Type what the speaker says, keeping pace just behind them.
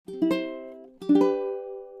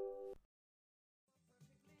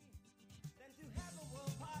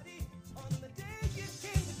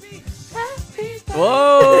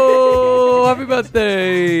Whoa! Happy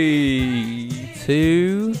birthday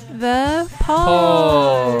to The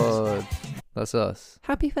pod. That's us.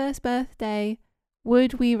 Happy first birthday.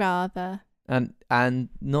 Would we rather? And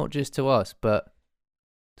not just to us, but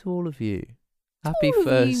to all of you. Happy All of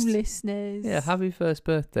first, you listeners. yeah, happy first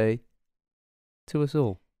birthday to us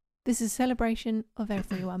all. This is a celebration of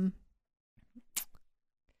everyone.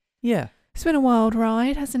 Yeah. It's been a wild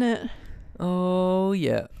ride, hasn't it? Oh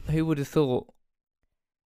yeah. Who would have thought?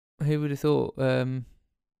 With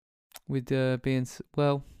being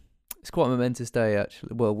well, it's quite a momentous day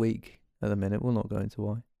actually. Well, week at the minute. We'll not go into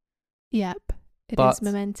why. Yep. It But- is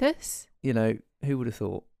momentous. You know, who would have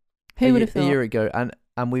thought? Who would have A thought? year ago, and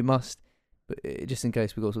we must, but just in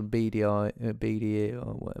case we got some BDE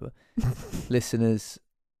or whatever listeners.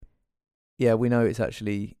 Yeah, we know it's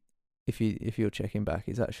actually, if you're checking back,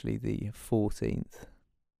 it's actually the 14th,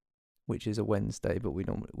 which is a Wednesday, but we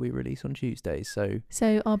release on Tuesdays. So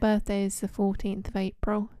our birthday is the 14th of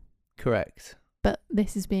April, correct. but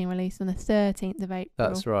this is being released on the 13th of April.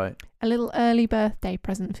 That's right. A little early birthday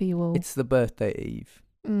present for you all. It's the birthday eve,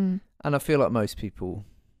 and I feel like most people.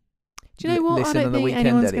 Do you know what? I Listen don't on the think weekend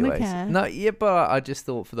anyone's going to anyways. care. No, yeah, but I just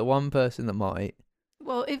thought for the one person that might,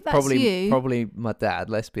 Well, if that's you, probably my dad.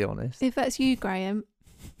 Let's be honest. if that's you, Graham,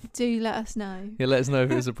 do let us know. Yeah, let us know if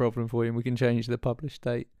it's a problem for you, and we can change the published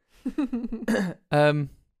date. Happy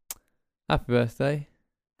birthday.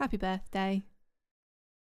 Happy birthday.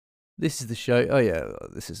 This is the show. Oh yeah,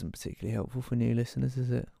 this isn't particularly helpful for new listeners, is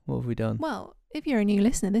it? What have we done? Well, if you're a new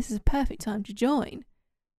listener, this is a perfect time to join.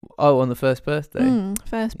 Oh, on the first birthday.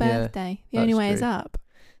 First Yeah, birthday. The only that's way is true. up.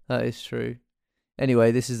 That is true.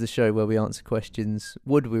 Anyway, this is the show where we answer questions.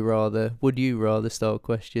 Would you rather style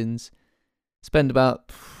questions? Spend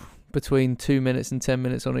about between 2 minutes and 10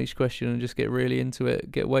 minutes on each question and just get really into it,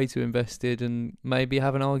 get way too invested, and maybe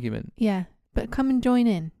have an argument. Yeah, but come and join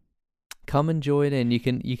in. Come and join in. You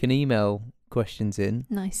can email questions in.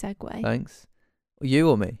 Nice segue. Thanks. You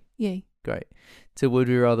or me? You. Great. To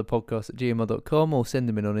would-we-rather-podcast@gmail.com or send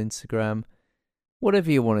them in on Instagram.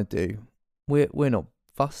 Whatever you want to do. We're not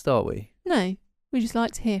fussed, are we? No, we just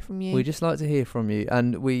like to hear from you. We just like to hear from you.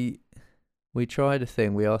 And we tried a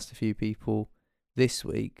thing. We asked a few people this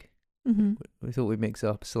week. Mm-hmm. We thought we'd mix it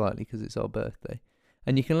up slightly because it's our birthday.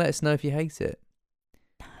 And you can let us know if you hate it.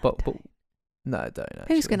 But no, don't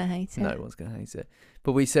actually. Who's going to hate it? No one's going to hate it.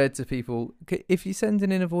 But we said to people, if you're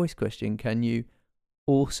sending in a voice question, can you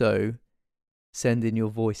also send in your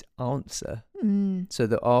voice answer so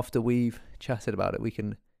that after we've chatted about it, we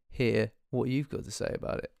can hear what you've got to say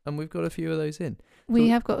about it? And we've got a few of those in. We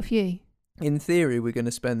have got a few. In theory, we're going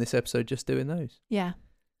to spend this episode just doing those. Yeah.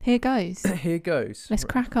 Here goes. Here goes. Let's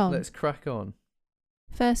crack on. Let's crack on.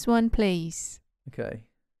 First one, please. Okay.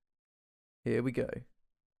 Here we go.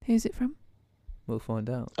 Who's it from? We'll find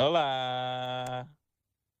out. Hola.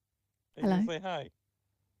 Did Hello. you say hi?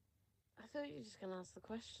 I thought you were just going to ask the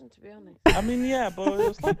question, to be honest. I mean, yeah, but it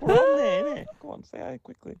was like we're on there, innit? Go on, say hi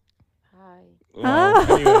quickly. Hi. Well,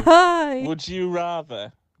 anyway, Hi. would you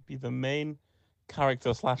rather be the main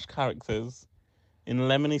character/characters in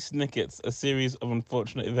Lemony Snicket's A Series of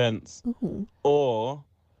Unfortunate Events, Ooh. or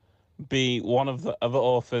be one of the other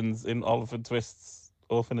orphans in Oliver Twist's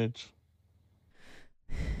orphanage?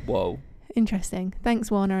 Whoa. Interesting.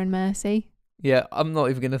 Thanks, Warner and Mercy. Yeah, I'm not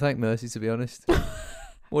even going to thank Mercy, to be honest.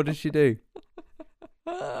 What did she do?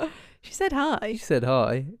 She said hi. She said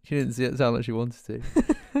hi. She didn't sound like she wanted to.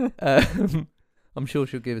 I'm sure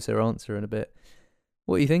she'll give us her answer in a bit.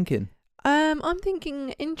 What are you thinking? I'm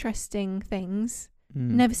thinking interesting things.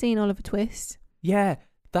 Never seen Oliver Twist. Yeah,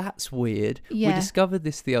 that's weird. Yeah. We discovered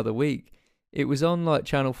this the other week. It was on like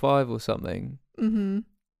Channel 5 or something. Mm-hmm.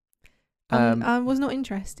 I was not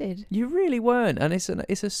interested. You really weren't, and it's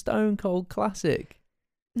a stone cold classic.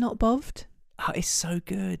 Not bothered. Oh, it's so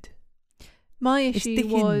good. My It's issue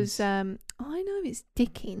was, Dickens. I know it's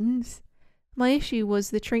Dickens. My issue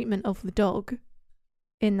was the treatment of the dog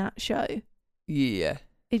in that show. Yeah.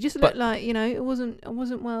 It just But- looked like, it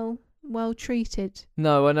wasn't well treated.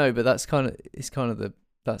 No, I know, but it's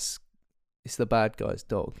the bad guy's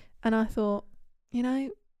dog. And I thought,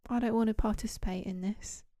 I don't want to participate in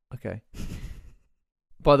this. Okay.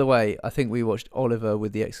 By the way, I think we watched Oliver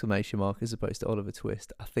with the exclamation mark as opposed to Oliver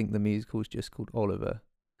Twist. I think the musical's just called Oliver.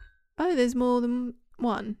 Oh, there's more than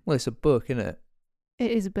one. Well, it's a book, isn't it?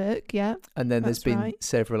 It is a book, yeah. And then there's That's been right.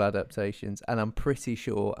 several adaptations, and I'm pretty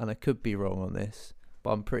sure, and I could be wrong on this,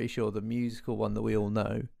 but I'm pretty sure the musical one that we all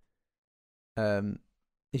know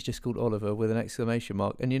is just called Oliver with an exclamation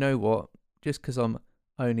mark. And you know what? Just because I'm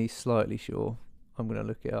only slightly sure, I'm going to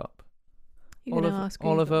look it up. You're going to ask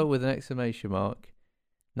Google. Oliver with an exclamation mark,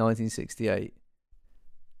 1968.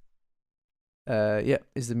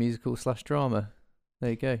 is the musical / drama. There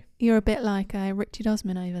you go. You're a bit like Richard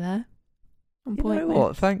Osman over there. On You point know with.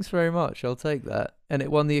 what? Thanks very much. I'll take that. And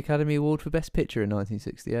it won the Academy Award for Best Picture in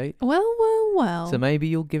 1968. Well. So maybe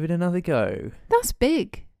you'll give it another go. That's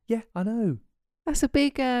big. Yeah, I know. That's a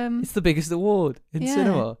big. It's the biggest award in Yeah.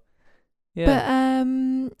 cinema. Yeah. But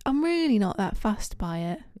I'm really not that fussed by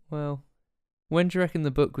it. Well, when do you reckon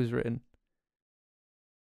the book was written?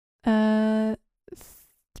 Don't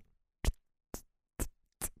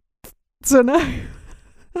know.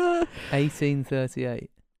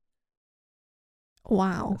 1838.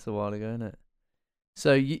 Wow. That's a while ago, isn't it?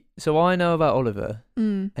 So I know about Oliver,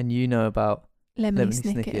 and you know about Lemony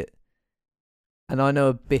Lemony Snicket. And I know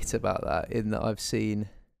a bit about that in that I've seen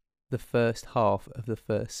the first half of the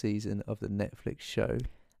first season of the Netflix show,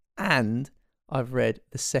 and I've read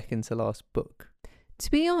the second to last book.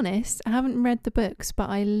 To be honest, I haven't read the books, but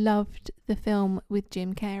I loved the film with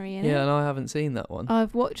Jim Carrey in it. Yeah, and I haven't seen that one.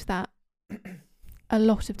 I've watched that a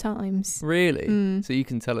lot of times. Really? So you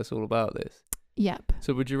can tell us all about this. Yep.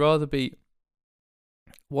 So would you rather be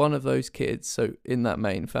one of those kids, so in that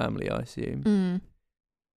main family, I assume,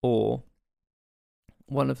 or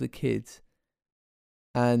one of the kids,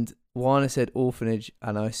 and Warner said orphanage,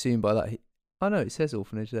 and I assume by that, I know it says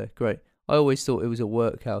orphanage there, great. I always thought it was a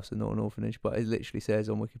workhouse and not an orphanage, but it literally says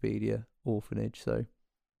on Wikipedia, orphanage, so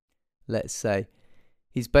let's say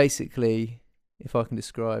he's basically, if I can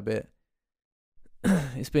describe it,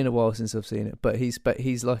 it's been a while since I've seen it, but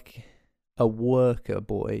he's like a worker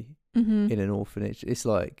boy in an orphanage. It's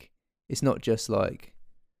like, it's not just like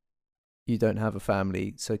you don't have a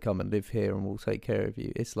family, so come and live here and we'll take care of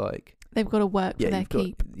you. It's like they've got to work for their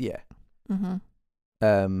keep.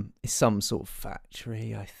 It's some sort of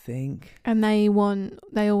factory, I think. And they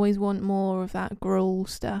always want more of that gruel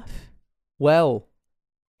stuff. Well,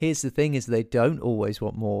 here's the thing: is they don't always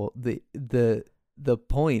want more. The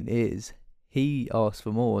point is, he asks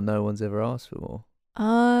for more. No one's ever asked for more.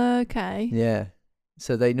 Okay. Yeah.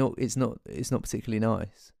 So they know it's not particularly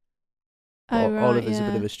nice. Oh, right, Oliver's a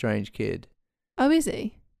bit of a strange kid. Oh, is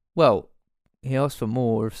he? Well, he asked for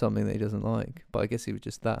more of something that he doesn't like, but I guess he was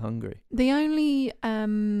just that hungry. The only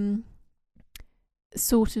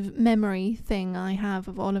sort of memory thing I have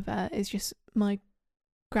of Oliver is just my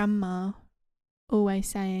grandma always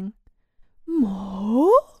saying,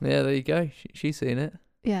 "More?" Yeah, there you go. She's seen it.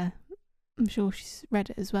 Yeah, I'm sure she's read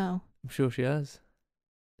it as well. I'm sure she has.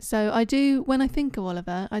 So I do, when I think of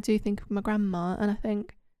Oliver, I do think of my grandma, and I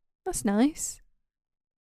think, that's nice.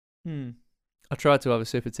 I tried to have a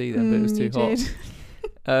sip of tea then, but it was too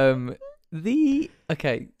hot.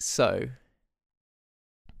 Okay, so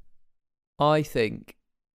I think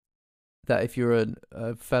that if you're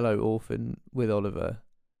a fellow orphan with Oliver,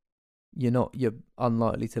 you're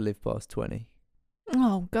unlikely to live past 20.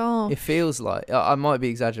 Oh God. It feels like, I might be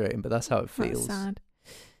exaggerating, but that's how it feels. That's sad.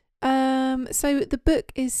 So the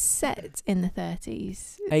book is set in the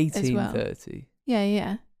 30s. 1830.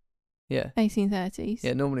 Yeah. Yeah. 1830s.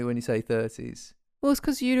 Yeah, normally when you say 30s. Well, it's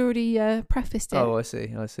because you'd already prefaced it. Oh, I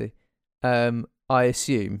see. I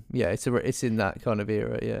assume, yeah, it's in that kind of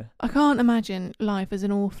era, yeah. I can't imagine life as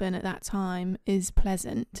an orphan at that time is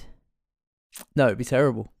pleasant. No, it'd be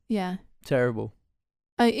terrible. Yeah. Terrible.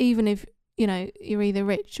 Even if, you're either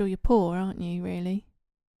rich or you're poor, aren't you, really?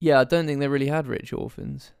 Yeah, I don't think they really had rich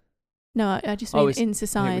orphans. No, I just mean in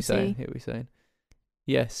society. Here we saying.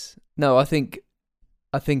 Yes. No, I think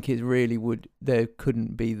it really would. There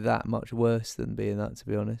couldn't be that much worse than being that, to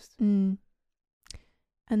be honest. And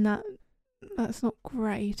that's not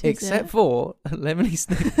great, Except for Lemony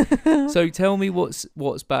Snicket. So tell me what's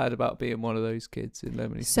bad about being one of those kids in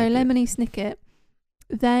Lemony Snicket. So Lemony Snicket,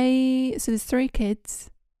 so there's 3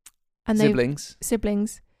 kids, and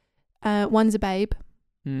siblings. One's a babe,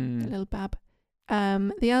 a little bab.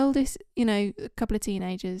 The eldest, a couple of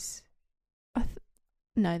teenagers.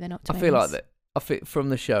 No, they're not twins. I feel like that. From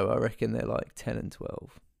the show, I reckon they're like 10 and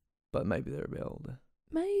 12, but maybe they're a bit older.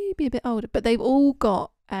 Maybe a bit older, but they've all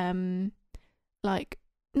got like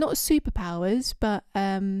not superpowers, but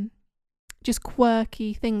just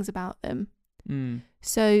quirky things about them.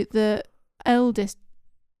 So the eldest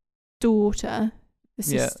daughter, the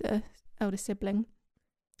sister, eldest sibling,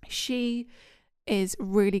 she is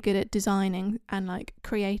really good at designing and like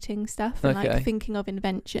creating stuff and like thinking of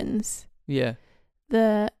inventions. Yeah.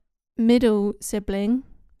 The middle sibling,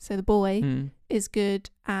 so the boy, is good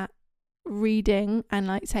at reading and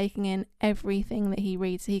like taking in everything that he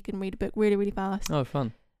reads. So he can read a book really, really fast. Oh,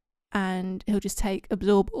 fun. And he'll just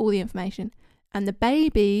absorb all the information. And the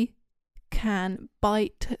baby can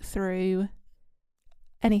bite through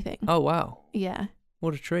anything. Oh, wow. Yeah.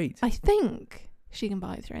 What a treat. I think she can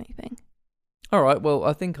bite through anything. All right, well,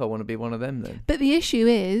 I think I want to be one of them then. But the issue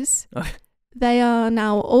is they are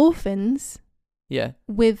now orphans Yeah.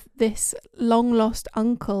 with this long lost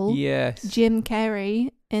uncle, Yes. Jim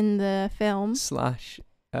Carrey, in the film.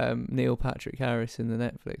 / Neil Patrick Harris in the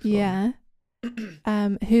Netflix one.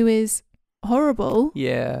 Yeah. Who is horrible.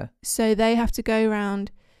 Yeah. So they have to go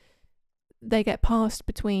around, they get passed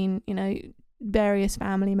between, various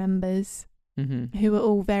family members Mm-hmm. who are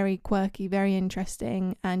all very quirky, very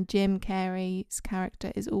interesting, and Jim Carrey's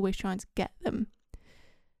character is always trying to get them.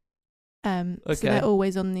 So they're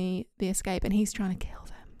always on the escape, and he's trying to kill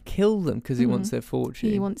them. Kill them because he wants their fortune.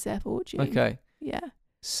 He wants their fortune. Okay. Yeah.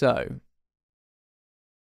 So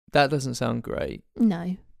that doesn't sound great,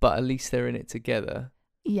 No. but at least they're in it together.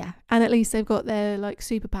 Yeah. And at least they've got their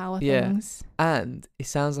superpower things. And it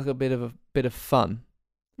sounds like a bit of fun.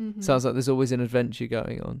 Mm-hmm. Sounds like there's always an adventure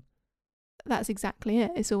going on. That's exactly it.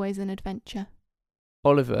 It's always an adventure.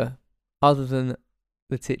 Oliver, other than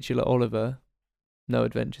the titular Oliver, no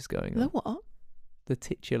adventures going The on. what? The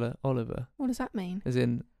titular Oliver, What does that mean? as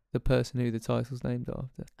in the person who the title's named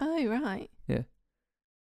after. Oh, right. Yeah.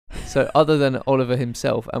 So other than Oliver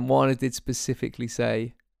himself, and Warner did specifically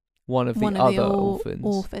say one of the other orphans.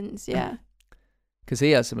 Orphans, yeah. Because he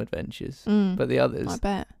has some adventures, but the others, I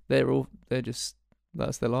bet. they're just,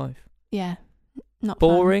 that's their life. Yeah. Not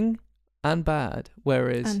Boring and bad. fun.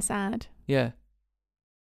 Whereas, And sad. yeah,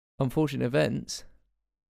 unfortunate events,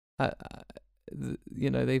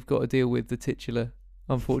 they've got to deal with the titular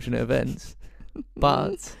unfortunate events,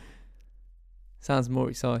 but sounds more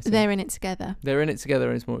exciting. They're in it together. They're in it together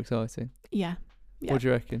and it's more exciting. Yeah. What do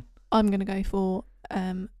you reckon? I'm going to go for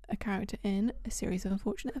a character in a series of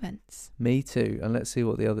unfortunate events. Me too. And let's see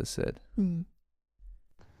what the others said.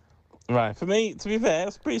 Right, for me, to be fair,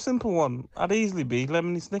 it's a pretty simple one. I'd easily be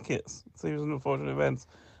Lemony Snicket's series of unfortunate events.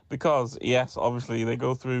 Because, yes, obviously, they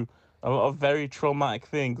go through a lot of very traumatic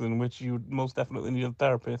things in which you most definitely need a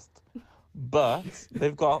therapist. But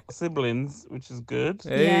they've got siblings, which is good.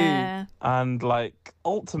 Hey. Yeah. And,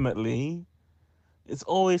 ultimately, it's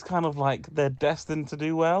always kind of like they're destined to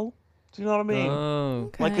do well. Do you know what I mean? Oh.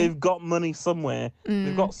 Okay. Like they've got money somewhere.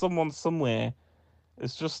 They've got someone somewhere.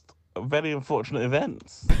 It's just very unfortunate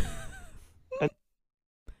events.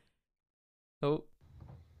 Oh.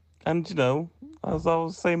 And, as I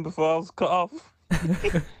was saying before I was cut off,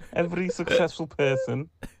 every successful person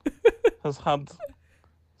has had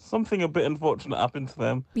something a bit unfortunate happen to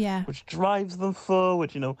them, Yeah. which drives them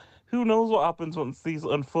forward, Who knows what happens once these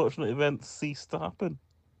unfortunate events cease to happen?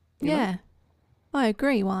 you know? Yeah. I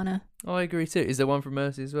agree, Warner. I agree too. Is there one from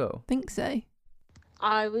Mercy as well? Think so.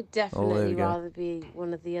 I would there definitely we go. rather be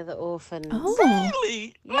one of the other orphans. Oh.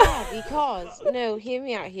 Really? Yeah, because no, hear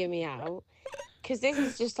me out. Because this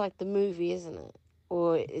is just like the movie, isn't it?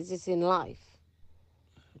 Or is this in life?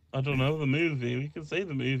 I don't know, the movie. We can say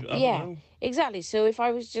the movie. I Yeah. don't know. Exactly. So if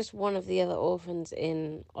I was just one of the other orphans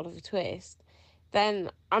in Oliver Twist, then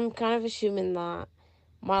I'm kind of assuming that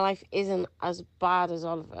my life isn't as bad as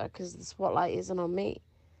Oliver because the spotlight isn't on me.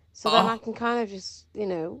 So then I can kind of just,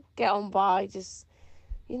 get on by, just,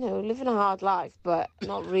 living a hard life, but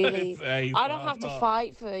not really. I don't have to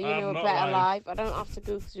fight for, a better life. I don't have to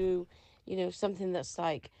go through, something that's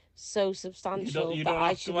so substantial You that don't I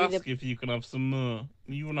have should to be ask if you can have some more.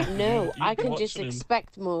 You wouldn't have to No, do it. I You'd be can just watching him.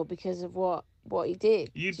 expect more because of what he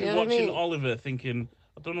did. You'd Do be you know what I watching mean? Oliver thinking,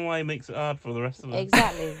 I don't know why he makes it hard for the rest of us.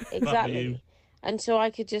 Exactly, you. exactly. And so I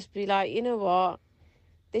could just be like, you know what?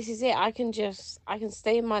 This is it. I can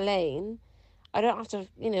stay in my lane. I don't have to,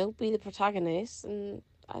 be the protagonist. And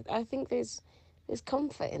I think there's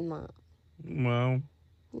comfort in that. Well,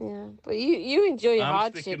 Yeah. But you enjoy your I'm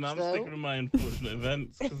hardships, sticking though. with my unfortunate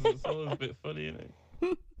events because it's always a bit funny, isn't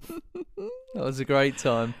it? That was a great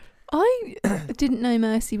time. I didn't know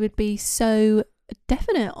Mercy would be so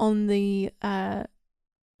definite on the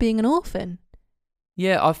being an orphan.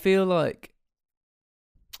 Yeah, I feel like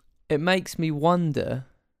it makes me wonder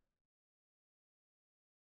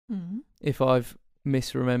if I've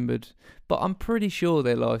misremembered, but I'm pretty sure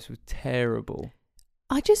their lives were terrible.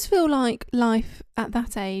 I just feel like life at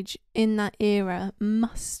that age in that era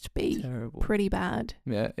must be Terrible. pretty bad.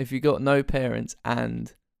 Yeah, if you got no parents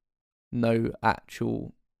and no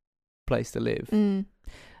actual place to live.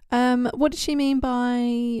 What did she mean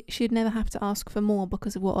by she'd never have to ask for more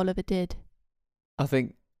because of what Oliver did? I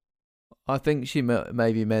think she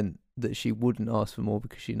maybe meant that she wouldn't ask for more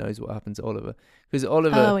because she knows what happened to Oliver. Because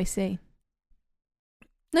Oliver Oh, I see.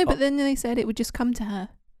 No, but then they said it would just come to her.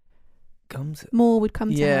 More would come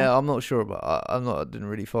to her. Yeah, I'm not sure about. I didn't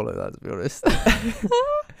really follow that, to be honest.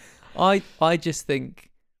 I just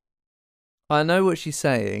think I know what she's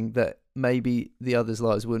saying, that maybe the others'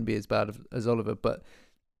 lives wouldn't be as bad as Oliver. But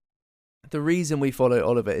the reason we follow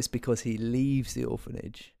Oliver is because he leaves the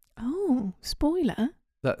orphanage. Oh, spoiler.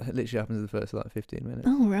 That literally happens in the first 15 minutes.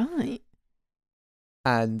 Oh, right.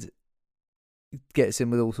 And gets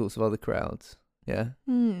in with all sorts of other crowds. Yeah.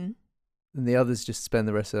 Hmm. And the others just spend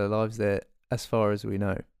the rest of their lives there, as far as we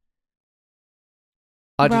know.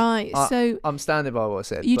 So I'm standing by what I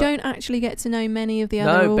said. you don't actually get to know many of the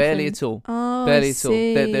other orphans? No, barely at all. Oh, Barely I at all.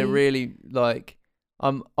 see. They're really like.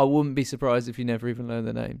 I wouldn't be surprised if you never even learn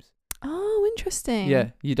their names. Oh, interesting.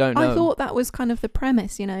 Yeah, you don't know. I thought that was kind of the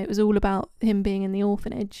premise. It was all about him being in the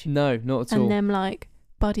orphanage No, not at all. and them like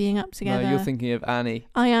buddying up together. No, you're thinking of Annie.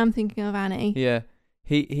 I am thinking of Annie. Yeah,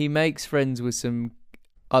 he makes friends with some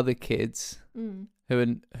other kids Mm.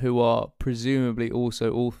 who are presumably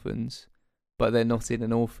also orphans, but they're not in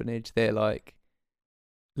an orphanage. They're like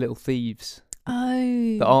little thieves.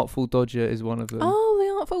 Oh. The Artful Dodger is one of them. Oh,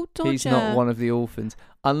 the Artful Dodger. He's not one of the orphans,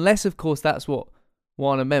 unless of course that's what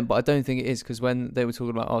Warner meant. But I don't think it is, because when they were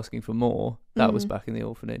talking about asking for more, that was back in the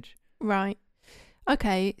orphanage. Right.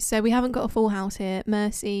 Okay, so we haven't got a full house here.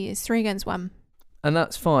 Mercy is 3 against 1. And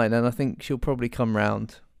that's fine, and I think she'll probably come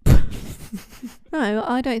round. No,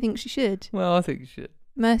 I don't think she should. Well, I think she should.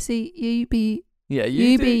 Mercy, you be... Yeah,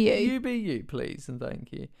 You do, be you. You be you, please, and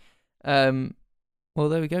thank you. Well,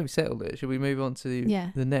 there we go. We settled it. Should we move on to the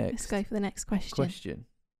next? Let's go for the next question.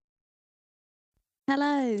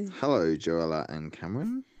 Hello. Hello, Joella and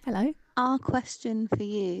Cameron. Hello. Our question for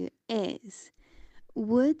you is,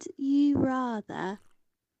 would you rather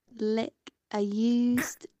lick a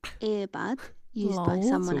used earbud used by Lol.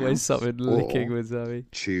 someone It's always else, something licking with Zoe.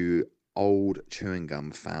 Chew old chewing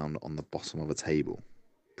gum found on the bottom of a table,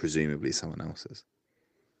 presumably someone else's.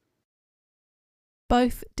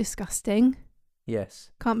 Both disgusting.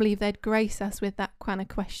 Yes. Can't believe they'd grace us with that kind of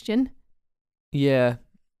question. Yeah,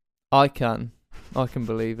 I can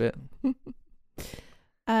believe it.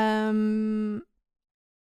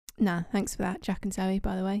 Nah, thanks for that, Jack and Zoe,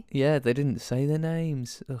 by the way. Yeah, they didn't say their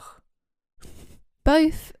names. Ugh.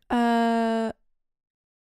 Both,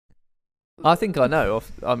 I think I know.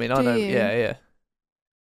 I Do know. you? Yeah.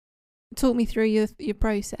 talk me through your thought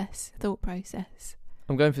process.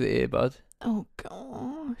 I'm going for the earbud Oh,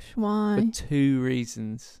 gosh, why? for 2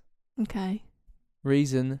 reasons. Okay.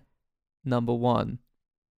 Reason number 1.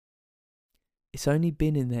 It's only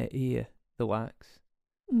been in their ear, the wax.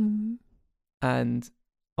 Mm. And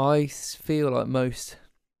I feel like most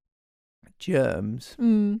germs,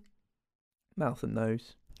 mouth and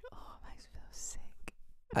nose. Oh, it makes me feel sick.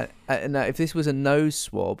 And now, if this was a nose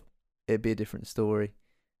swab, it'd be a different story.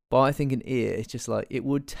 But I think an ear, it's just like, it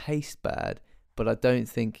would taste bad, but I don't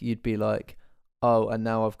think you'd be like, oh, and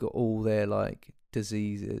now I've got all their like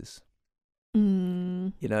diseases.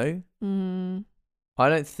 Mm. You know? Mm. I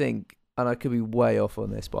don't think, and I could be way off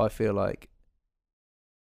on this, but I feel like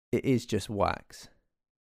it is just wax.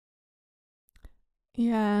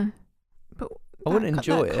 Yeah. But I wouldn't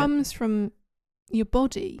enjoy that it. comes from your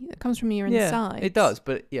body. It comes from your inside. Yeah, it does,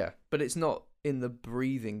 but it's not in the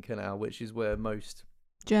breathing canal, which is where most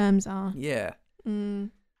Germs are. Yeah.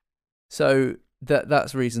 Mm. So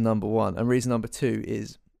that's reason number 1, and reason number 2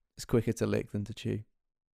 is it's quicker to lick than to chew.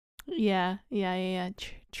 Yeah.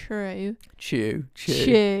 True. Chew.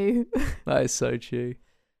 That is so chew.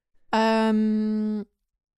 I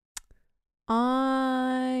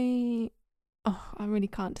really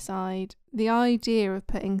can't decide. The idea of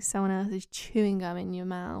putting someone else's chewing gum in your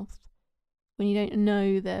mouth when you don't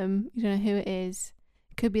know them, you don't know who it is.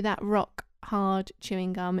 It could be that rock hard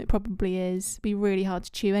chewing gum. It probably is. It'd be really hard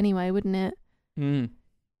to chew anyway, wouldn't it? Mm.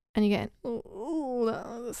 And you're getting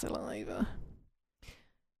the saliva.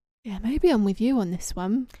 Yeah, maybe I'm with you on this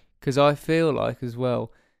one. Because I feel like as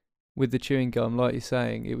well, with the chewing gum, like you're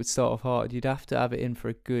saying, it would start off hard. You'd have to have it in for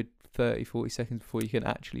a good 30, 40 seconds before you can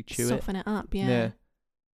actually chew Soften it up, yeah. Yeah.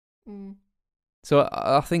 Mm. So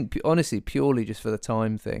I think, honestly, purely just for the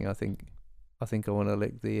time thing, I think I want to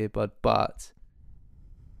lick the earbud. But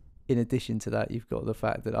in addition to that, you've got the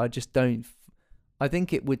fact that I just don't... I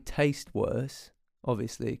think it would taste worse,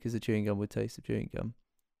 obviously, because the chewing gum would taste of chewing gum.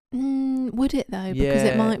 Would it though? Because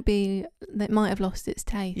it Yeah. might have lost its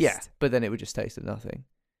taste. Yeah, but then it would just taste of nothing.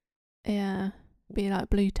 Yeah. Be like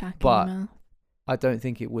blue tack But- in your mouth. I don't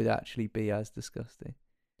think it would actually be as disgusting.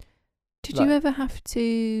 Did like- you ever have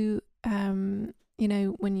to, when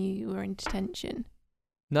you were in detention?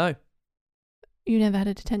 No, You never had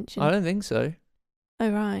a detention? I don't think so.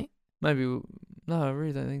 Oh, right. Maybe... No, I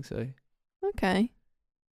really don't think so. Okay.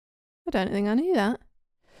 I don't think I knew that.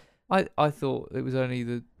 I thought it was only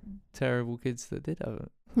the terrible kids that did have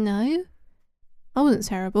it. No. I wasn't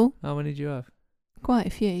terrible. How many did you have? Quite a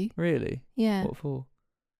few. Really? Yeah. What for?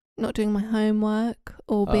 Not doing my homework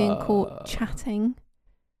or being caught chatting.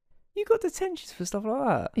 You got detentions for stuff like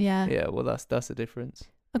that? Yeah. Yeah, well, that's a difference.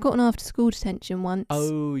 I got an after school detention once.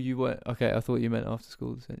 Oh, you weren't... Okay, I thought you meant after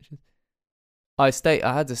school detention. I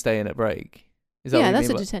had to stay in at break. Is that Yeah, what you that's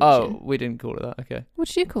mean a by- detention. Oh, we didn't call it that. Okay. What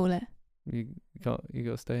did you call it? You got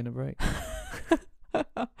to stay in a break.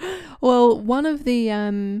 Well, one of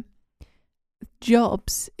the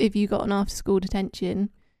jobs, if you got an after school detention,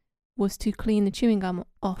 was to clean the chewing gum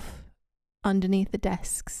off underneath the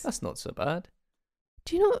desks. That's not so bad.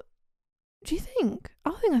 Do you think?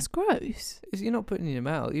 I think that's gross. You're not putting it in your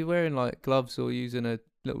mouth. You're wearing like gloves or using a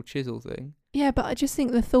little chisel thing. Yeah, but I just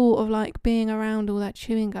think the thought of like being around all that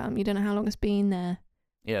chewing gum, you don't know how long it's been there.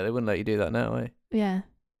 Yeah, they wouldn't let you do that now, eh? Yeah.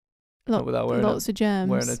 Not without wearing lots of germs.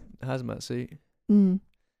 Wearing a hazmat suit. Mm.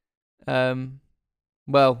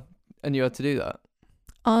 Well, and you had to do that.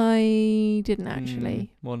 I didn't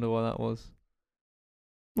actually. Wonder why that was.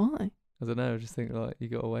 Why? I don't know. I just think like you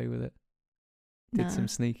got away with it. Did Nah. some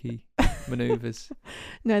sneaky manoeuvres.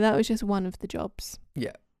 No, that was just one of the jobs.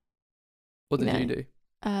 Yeah. What did you do?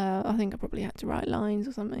 I think I probably had to write lines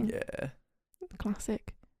or something. Yeah.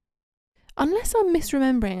 Classic. Unless I'm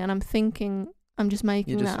misremembering and I'm thinking I'm just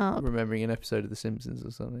making You're just that up. remembering an episode of The Simpsons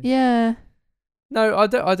or something. Yeah. No, I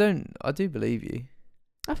don't. I do believe you.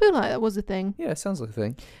 I feel like that was a thing. Yeah, it sounds like a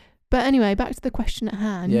thing. But anyway, back to the question at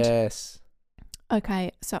hand. Yes.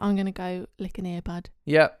 Okay, so I'm going to go lick an earbud.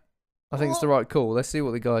 Yeah. I think it's the right call. Let's see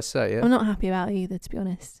what the guys say, yeah? I'm not happy about it either, to be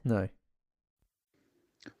honest. No.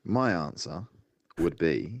 My answer would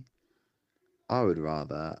be, I would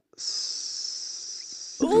rather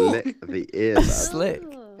lick the earbud Slick.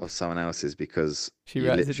 of someone else's because She you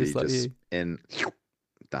reacted literally just like you. in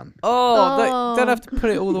done. Oh, don't have to put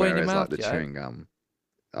it all the way in Whereas your mouth, like the Jack. chewing gum,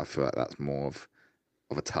 I feel like that's more of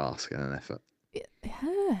a task and an effort.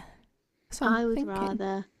 Yeah. So I would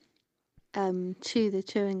rather chew the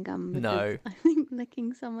chewing gum because No. I think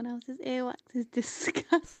licking someone else's earwax is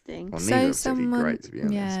disgusting. Well, So neither are particularly someone- great, to be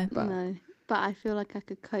honest. yeah. But No, but I feel like I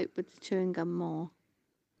could cope with the chewing gum more.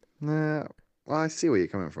 well, I see where you're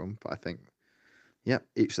coming from, but I think, yep,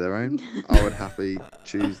 each their own. I would happily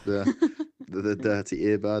choose the dirty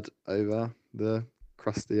earbud over the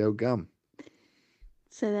crusty old gum.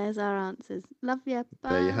 So there's our answers. Love you. Bye.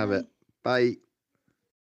 There you have it. Bye.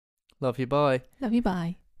 Love you, bye. Love you,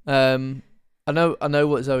 bye. I know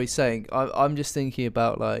what Zoe's saying. I'm just thinking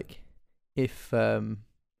about like if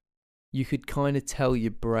you could kind of tell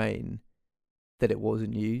your brain that it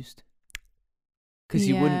wasn't used, because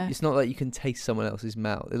you Yeah. wouldn't. It's not like you can taste someone else's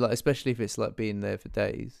mouth, like especially if it's like being there for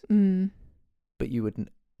days. Mm. But you wouldn't.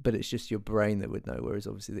 But it's just your brain that would know. Whereas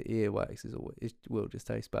obviously the earwax it will just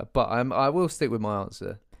taste bad. But I will stick with my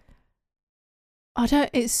answer.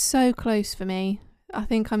 It's so close for me. I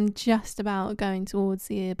think I'm just about going towards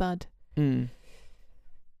the earbud. I'm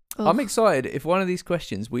Ugh. excited if one of these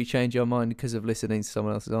questions we change our mind because of listening to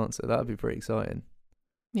someone else's answer. That would be pretty exciting.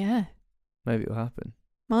 Yeah. Maybe it'll happen.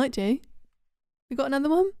 Might do. We got another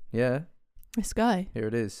one? Yeah, Let's go. here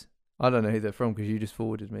it is. I don't know who they're from because you just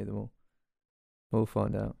forwarded me them all. We'll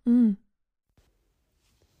find out. Mm.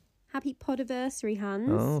 Happy podiversary, Hans.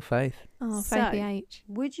 Oh, Faith. Oh, So- Faithy H.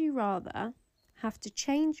 Would you rather have to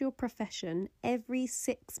change your profession every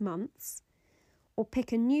 6 months or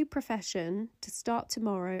pick a new profession to start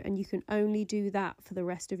tomorrow and you can only do that for the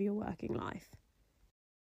rest of your working life?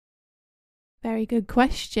 Very good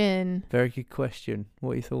question. Very good question.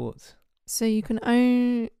 What are your thoughts? So you can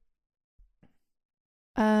own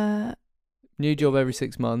New job every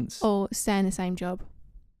 6 months or stay in the same job.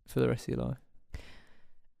 for the rest of your life.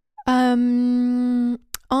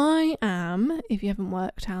 I am, if you haven't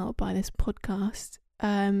worked out by this podcast,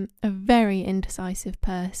 a very indecisive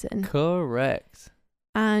person. Correct.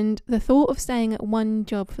 And the thought of staying at one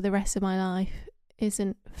job for the rest of my life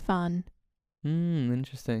isn't fun.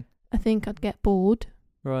 Interesting. I think I'd get bored.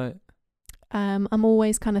 Right. I'm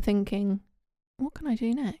always kind of thinking, what can I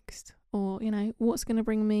do next? Or, what's going to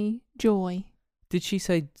bring me joy? Did she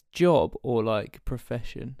say job or like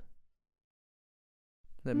profession?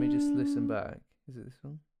 Let me just listen back. Is it this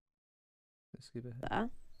one? Let's skip ahead.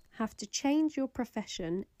 Have to change your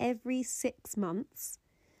profession every 6 months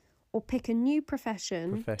or pick a new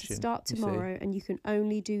profession to start you see. tomorrow and you can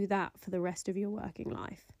only do that for the rest of your working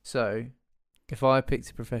life. So, if I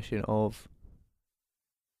picked a profession of,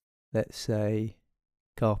 let's say,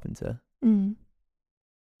 carpenter, Mm.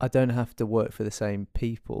 I don't have to work for the same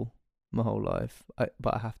people my whole life,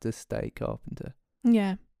 but I have to stay carpenter.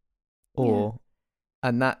 Yeah.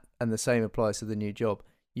 And the same applies to the new job.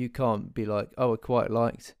 You can't be like, oh, I quite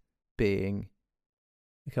liked being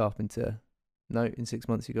a carpenter. no, in 6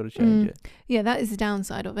 months you've got to change it. Yeah, that is the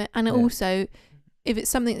downside of it. And Yeah. also, if it's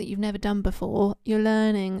something that you've never done before, you're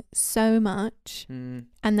learning so much, and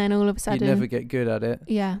then all of a You'd sudden, never get good at it.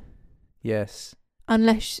 yeah, Yes.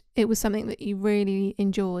 unless it was something that you really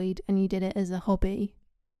enjoyed and you did it as a hobby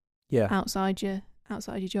Yeah. outside your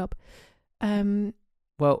job.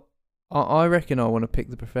 Well, I reckon I want to pick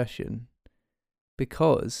the profession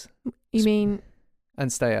because You mean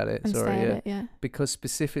and stay at it. and Sorry, stay yeah. at it, yeah. Because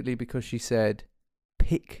she said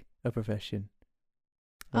pick a profession.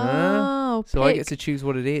 Oh, So I pick. get to choose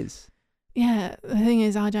what it is. Yeah, the thing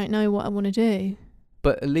is, I don't know what I want to do.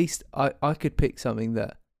 But at least I could pick something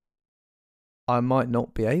that I might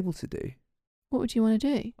not be able to do. What would you want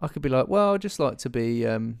to do? I could be like, well, I'd just like to be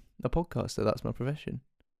a podcaster. That's my profession.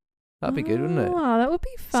 That'd be good, wouldn't it? Oh, that would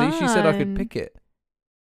be fun. See, she said I could pick it.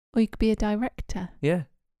 Or you could be a director Yeah,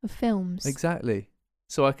 of films. exactly.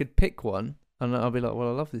 So I could pick one and I'll be like, well,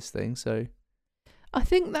 I love this thing. So I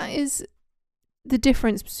think that is the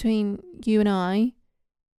difference between you and I.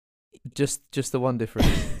 just the one difference.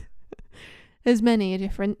 There's many a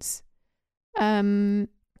difference. You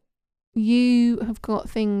have got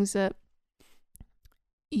things that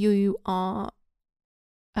you are,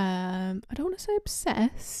 I don't want to say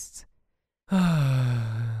obsessed. You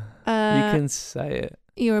can say it.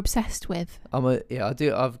 You're obsessed with. I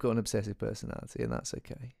do. I've got an obsessive personality, and that's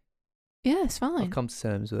okay. Yeah, it's I've fine. come to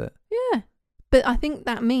terms with it. Yeah, but I think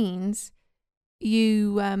that means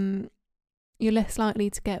you're less likely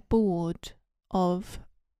to get bored of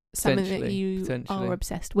something that you Potentially. are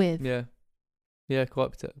obsessed with. Yeah,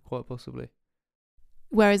 quite possibly.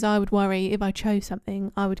 Whereas I would worry if I chose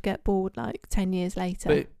something, I would get bored like 10 years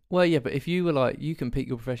later. But if you were like, you can pick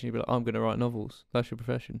your profession, you'd be like, I'm going to write novels. That's your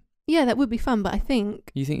profession. Yeah, that would be fun, but I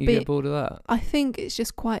think You think you get bored of that? I think it's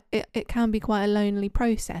just quite it can be quite a lonely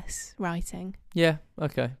process writing. Yeah.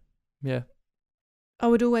 Okay. Yeah. I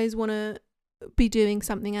would always want to be doing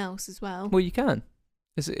something else as well. Well, you can.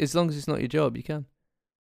 As long as it's not your job, you can.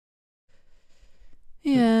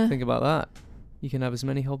 Yeah. Think about that. You can have as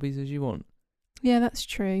many hobbies as you want. Yeah, that's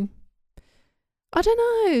true. I don't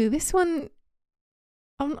know. This one,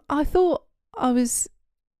 I thought I was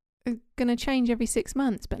going to change every 6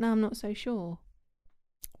 months, but now I'm not so sure.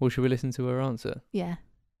 Well, should we listen to her answer? Yeah.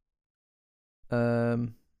 I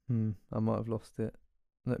might have lost it.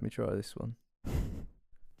 Let me try this one.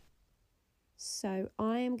 So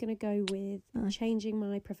I am going to go with changing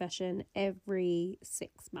my profession every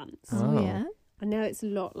 6 months. Oh, yeah. I know it's a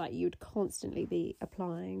lot, like you'd constantly be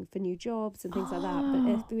applying for new jobs and things like that. But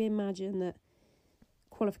if we imagine that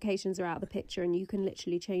qualifications are out of the picture and you can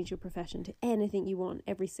literally change your profession to anything you want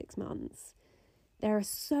every 6 months, there are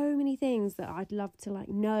so many things that I'd love to like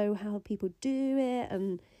know how people do it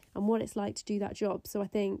and what it's like to do that job. So I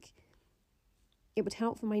think it would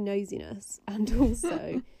help for my nosiness, and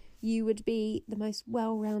also you would be the most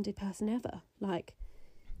well-rounded person ever. Like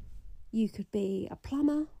you could be a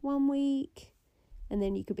plumber one week, and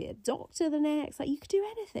then you could be a doctor the next. Like, you could do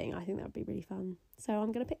anything. I think that would be really fun. So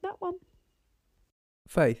I'm going to pick that one.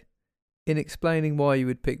 Faith, in explaining why you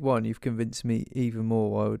would pick one, you've convinced me even more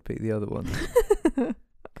why I would pick the other one.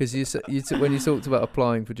 Because when you talked about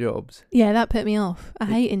applying for jobs. Yeah, that put me off. I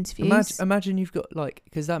hate interviews. Imagine you've got like,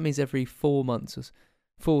 because that means every 4 months or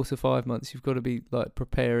 4 to 5 months, you've got to be like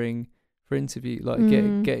preparing for interview, like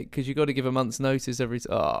get because you've got to give a month's notice every.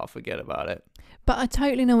 Forget about it. But I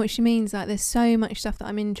totally know what she means. Like, there's so much stuff that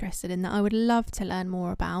I'm interested in that I would love to learn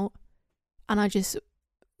more about, and I just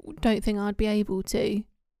don't think I'd be able to,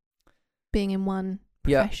 being in one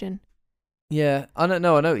profession. Yeah, I don't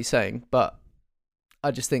know. I know what you're saying, but I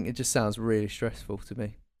just think it just sounds really stressful to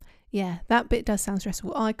me. Yeah, that bit does sound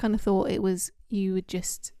stressful. I kind of thought it was you would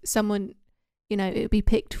just someone, it would be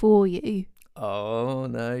picked for you. Oh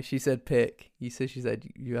no, she said pick. She said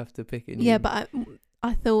you have to pick it. Yeah, but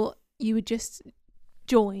I thought you would just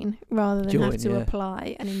join rather than have to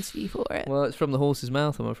apply and interview for it. Well, it's from the horse's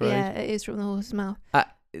mouth, I'm afraid. Yeah, it is from the horse's mouth.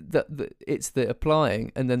 It's the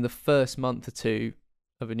applying, and then the first month or two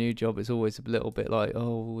of a new job is always a little bit like,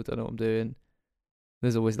 oh, I don't know what I'm doing.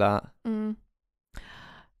 There's always that. No,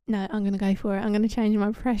 I'm going to go for it. I'm going to change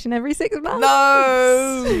my profession every 6 months.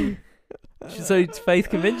 No! So Faith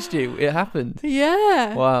convinced you. It happened.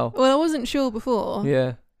 Yeah. Wow. Well, I wasn't sure before.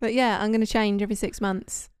 Yeah. But yeah, I'm going to change every 6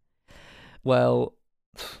 months. Well.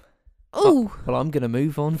 Oh. Well, I'm going to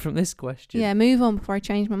move on from this question. Yeah, move on before I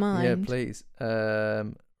change my mind. Yeah, please.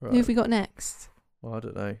 Right. Who have we got next? Well, I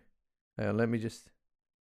don't know. Hang on, let me just.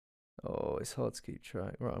 Oh, it's hard to keep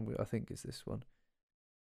track. Right, I think it's this one.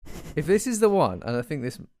 If this is the one, and I think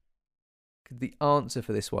the answer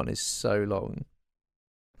for this one is so long.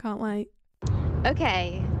 Can't wait.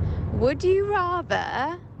 Okay, Would you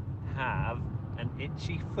rather have an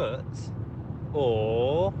itchy foot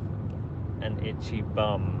or an itchy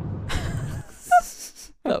bum?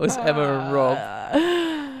 That was Emma and Rob,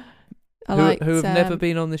 who have never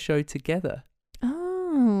been on the show together.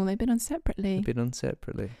 Oh, they've been on separately. They've been on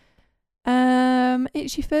separately.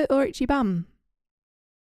 Itchy foot or itchy bum?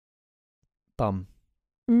 Bum.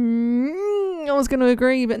 I was going to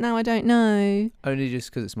agree, but now I don't know. Only just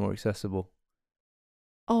because it's more accessible.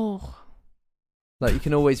 Oh. Like you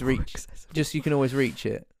can always reach. You can always reach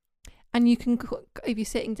it. And you can, if you're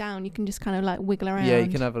sitting down, you can just kind of like wiggle around. Yeah,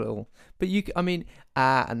 you can have a little. But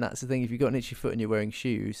and that's the thing. If you've got an itchy foot and you're wearing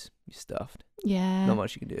shoes, you're stuffed. Yeah. Not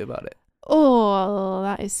much you can do about it. Oh,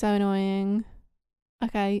 that is so annoying.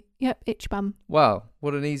 Okay. Yep. Itch bum. Wow,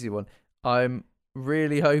 what an easy one. I'm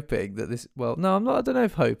really hoping that this. Well, no, I'm not. I don't know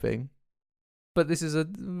if hoping, but this is a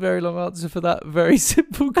very long answer for that very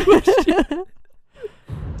simple question.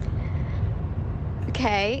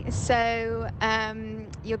 Okay, so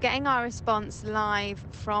you're getting our response live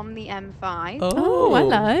from the M5. Oh,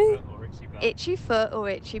 hello. Itchy foot or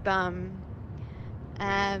itchy bum?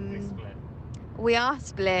 We are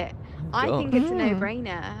split. I think it's a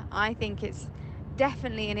no-brainer. I think it's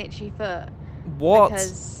definitely an itchy foot. What?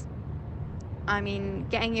 Because, I mean,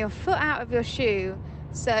 getting your foot out of your shoe.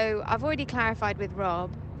 So I've already clarified with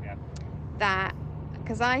Rob that,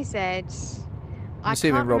 because I said, I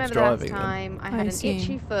can't remember the last time I had an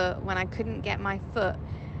itchy foot when I couldn't get my foot,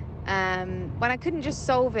 when I couldn't just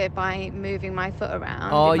solve it by moving my foot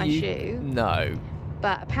around in my shoe. No.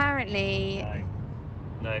 But apparently...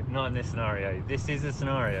 No, not in this scenario. This is a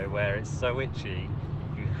scenario where it's so itchy,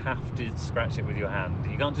 you have to scratch it with your hand.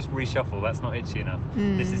 You can't just reshuffle, that's not itchy enough.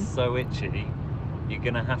 This is so itchy, you're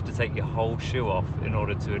going to have to take your whole shoe off in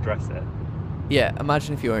order to address it. Yeah,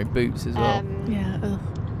 imagine if you're wearing boots as well. Yeah.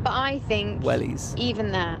 But I think wellies.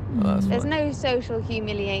 Even that, there's no social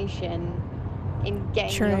humiliation in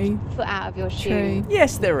getting your foot out of your shoe.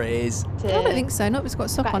 Yes, there is. I don't think so. Not if it's got a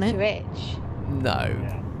sock on it. Your itch. No.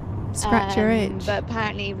 Yeah. Scratch your itch. But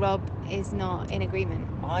apparently Rob is not in agreement.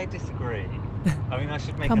 I disagree. I mean, I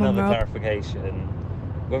should make Come on, another Rob. clarification.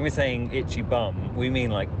 When we're saying itchy bum, we mean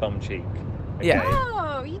like bum cheek. Okay? Yeah.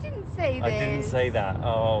 Oh, you didn't say this. I didn't say that.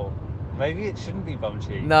 Oh, maybe it shouldn't be bum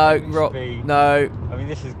cheek. No, Maybe it should Rob. be- No. I mean,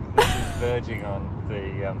 this is verging on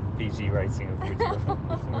the PG rating of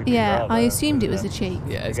would you Yeah, rather, I assumed it was a to cheek.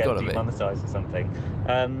 Yeah, it's get got to be. demonetised or something.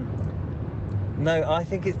 No, I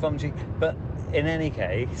think it's bum cheek. But in any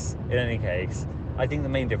case, I think the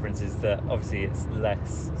main difference is that obviously it's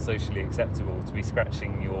less socially acceptable to be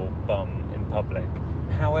scratching your bum in public.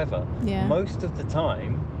 However, most of the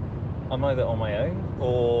time, I'm either on my own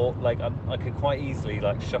or like I could quite easily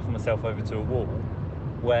like shuffle myself over to a wall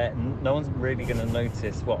where no one's really going to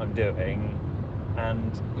notice what I'm doing,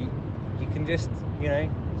 and you can just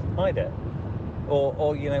hide it. Or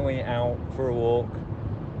when you're out for a walk,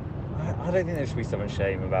 I don't think there should be so much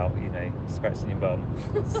shame about scratching your bum.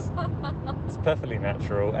 It's perfectly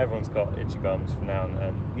natural. Everyone's got itchy bums from now and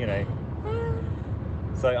then,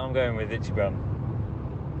 So I'm going with itchy bum.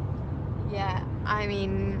 Yeah, I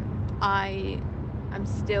mean, I'm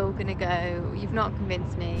still gonna go. You've not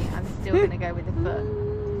convinced me. I'm still gonna go with the foot.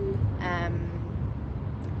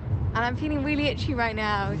 And I'm feeling really itchy right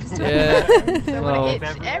now. Just so I want to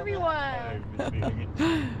itch everyone.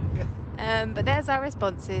 But there's our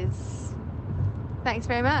responses. Thanks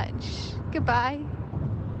very much. Goodbye.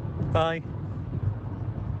 Bye.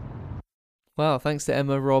 Wow, thanks to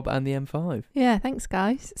Emma, Rob, and the M5. Yeah, thanks,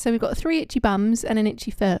 guys. So we've got 3 itchy bums and an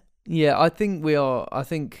itchy foot. Yeah, I think we are. I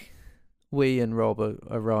think we and Rob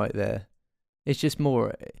are right there. It's just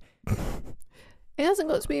more. It hasn't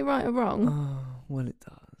got to be right or wrong. Oh, well, it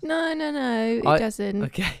does. No, it doesn't.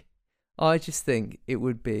 Okay. I just think it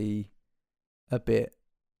would be a bit.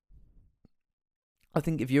 I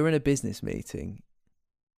think if you're in a business meeting,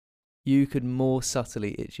 you could more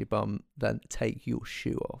subtly itch your bum than take your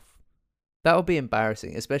shoe off. That would be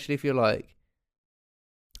embarrassing, especially if you're like.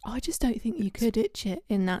 I just don't think you could itch it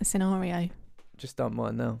in that scenario. Just don't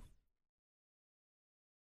mind now.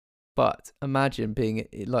 But imagine being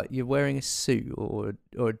like you're wearing a suit or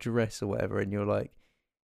a dress or whatever, and you're like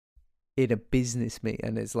in a business meet,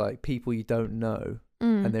 and it's like people you don't know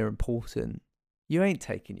and they're important. You ain't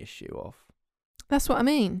taking your shoe off. That's what I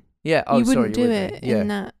mean. Yeah. Oh, you wouldn't sorry, do it in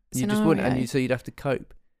that you scenario. just wouldn't, and so you'd have to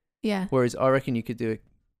cope. Yeah. Whereas I reckon you could do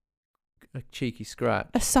a cheeky scratch.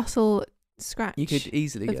 A subtle scratch. You could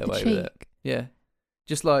easily of get the away cheek. with it. Yeah.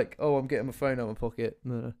 Just like, oh, I'm getting my phone out of my pocket.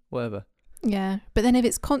 Whatever. Yeah. But then if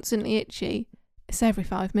it's constantly itchy, it's every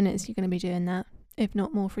 5 minutes you're going to be doing that, if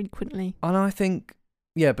not more frequently. And I think,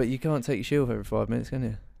 yeah, but you can't take your shoe off every 5 minutes, can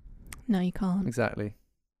you? No, you can't. Exactly.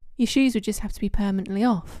 Your shoes would just have to be permanently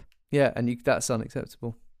off. Yeah, and that's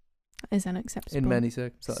unacceptable. That is unacceptable. In many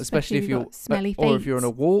circumstances. Especially if you're... smelly feet. Or if you're on a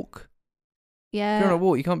walk. Yeah. If you're on a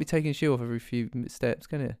walk, you can't be taking your shoe off every few steps,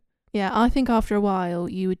 can you? Yeah, I think after a while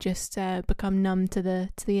you would just become numb to the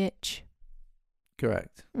itch.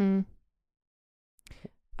 Correct.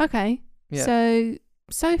 Okay. Yeah.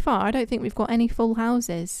 So far, I don't think we've got any full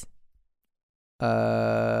houses.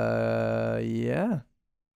 Yeah.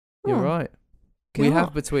 You're right. God. We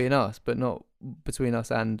have between us, but not between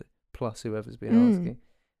us and plus whoever's been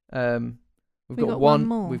asking. We've got one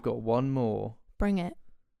more. We've got one more. Bring it.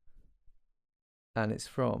 And it's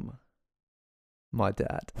from my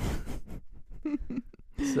dad.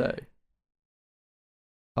 So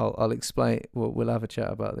I'll explain. We'll have a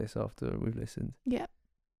chat about this after we've listened. Yeah.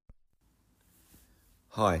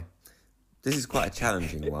 Hi. This is quite a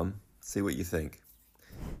challenging one. See what you think.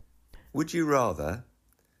 Would you rather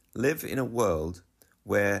live in a world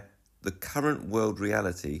where the current world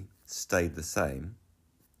reality stayed the same,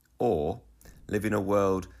 or live in a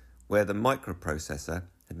world where the microprocessor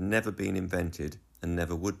had never been invented and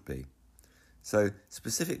never would be? So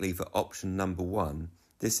specifically for option number 1,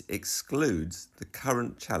 this excludes the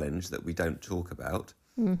current challenge that we don't talk about,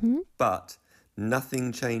 but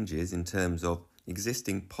nothing changes in terms of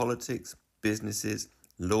existing politics, businesses,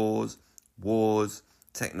 laws, wars,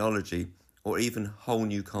 technology, or even whole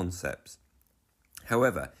new concepts.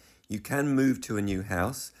 However, you can move to a new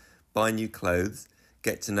house, buy new clothes,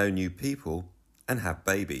 get to know new people, and have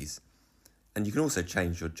babies. And you can also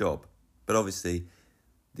change your job. But obviously,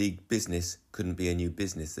 the business couldn't be a new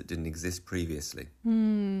business that didn't exist previously.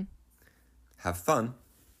 Have fun.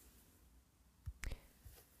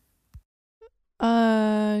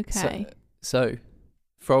 Okay. So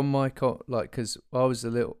from my because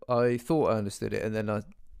I thought I understood it, and then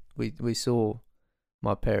we saw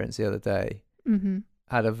my parents the other day.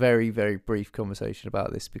 Had a very, very brief conversation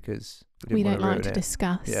about this because we don't like to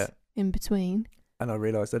discuss in between. And I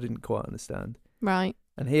realised I didn't quite understand. Right.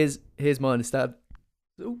 And here's my understand.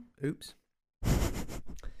 Oh, oops.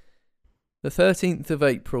 The 13th of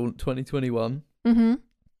April 2021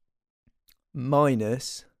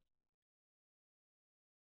 minus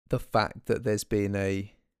the fact that there's been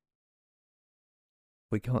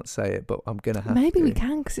we can't say it, but I'm going to have Maybe to. we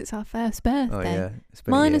can because it's our first birthday. Oh, yeah.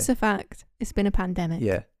 Minus the fact it's been a pandemic.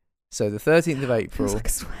 Yeah. So the 13th of April. Feels like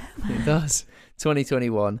a swear word. It does.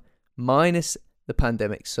 2021 minus the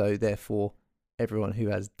pandemic. So therefore, everyone who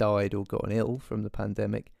has died or gotten ill from the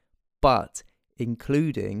pandemic, but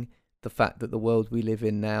including the fact that the world we live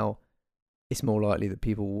in now, it's more likely that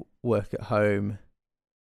people work at home,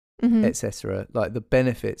 etc. Like the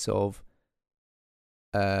benefits of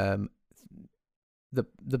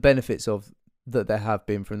the benefits of that there have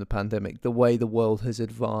been from the pandemic, the way the world has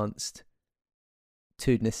advanced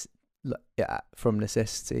to from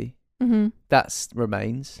necessity, that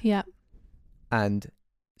remains. Yeah. And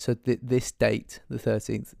so this date, the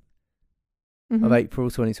 13th of April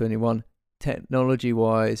 2021,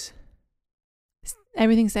 technology-wise,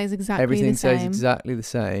 everything stays exactly the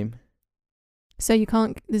same. So you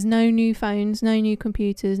can't. There's no new phones, no new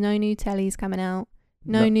computers, no new tellies coming out,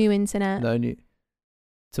 no new internet. No new.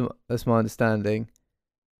 That's my understanding.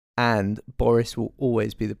 And Boris will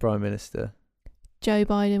always be the Prime Minister. Joe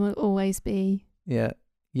Biden will always be. Yeah.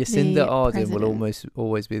 Jacinda Ardern president. will almost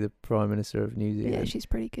always be the Prime Minister of New Zealand. Yeah, she's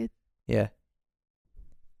pretty good. Yeah.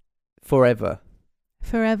 Forever.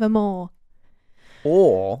 Forevermore.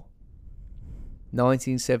 Or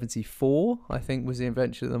 1974, I think, was the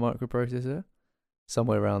invention of the microprocessor.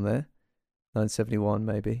 Somewhere around there. 1971,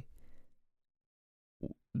 maybe.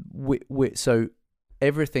 So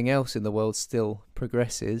everything else in the world still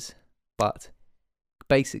progresses, but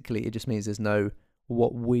basically it just means there's no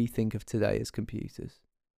what we think of today as computers.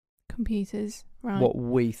 Computers, right. What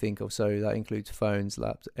we think of, so that includes phones,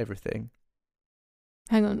 laptops, everything.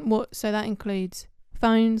 Hang on, what? So that includes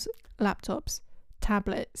phones, laptops,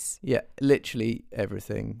 tablets. Yeah, literally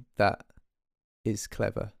everything that is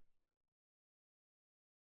clever.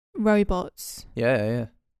 Robots. Yeah.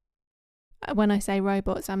 When I say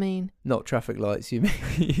robots, I mean... Not traffic lights, you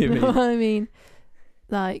mean? No, I mean,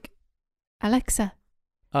 like, Alexa.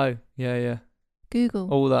 Oh, yeah. Google.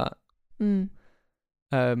 All that.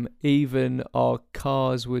 Even our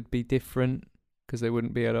cars would be different because they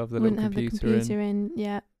wouldn't be able to have the little computer in.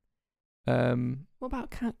 Yeah. What about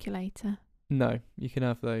calculator? No, you can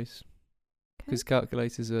have those because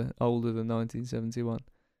calculators are older than 1971.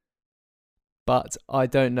 But I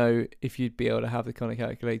don't know if you'd be able to have the kind of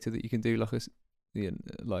calculator that you can do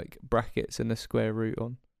like brackets and a square root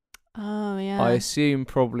on. Oh, yeah. I assume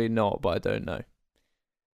probably not, but I don't know.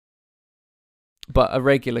 But a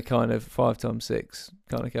regular kind of 5 times 6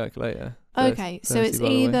 kind of calculator. Okay, so it's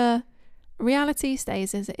either reality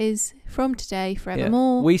stays as it is from today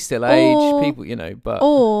forevermore. Yeah. We still age, people, you know, but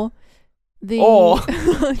or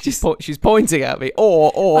she's pointing at me.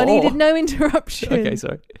 Or I needed no interruption. Okay,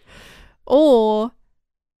 sorry. Or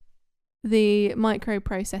the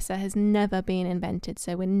microprocessor has never been invented,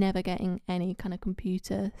 so we're never getting any kind of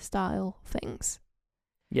computer style things.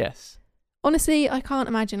 Yes. Honestly, I can't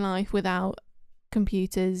imagine life without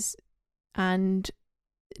computers and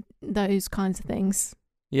those kinds of things.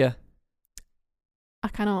 Yeah. I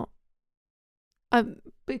cannot.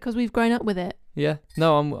 Because we've grown up with it. Yeah.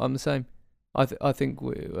 No, I'm the same. I think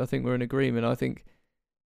we're in agreement. I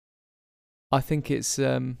think it's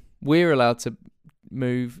we're allowed to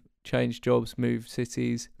move, change jobs, move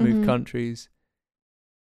cities, move countries.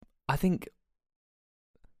 I think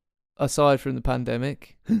aside from the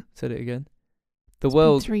pandemic, said it again. It's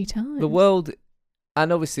been 3 times. The world,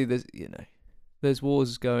 and obviously there's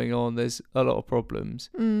wars going on. There's a lot of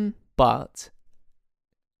problems, but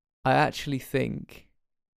I actually think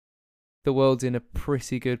the world's in a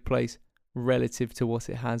pretty good place relative to what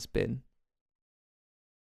it has been.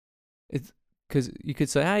 It's because you could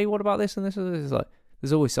say, hey, what about this and this and this? It's like,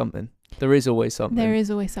 there's always something. There is always something. There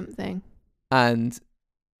is always something. And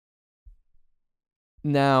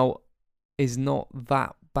now is not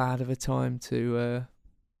that bad of a time to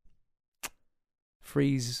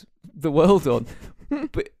freeze the world on.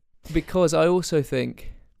 But because I also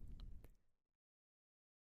think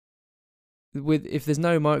if there's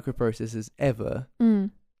no microprocessors ever,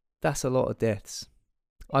 that's a lot of deaths.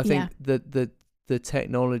 I think the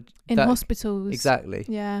technology in hospitals, exactly.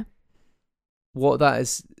 Yeah. What that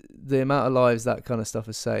is, the amount of lives that kind of stuff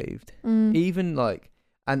has saved, even like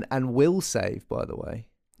and will save, by the way.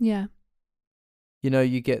 Yeah. You know,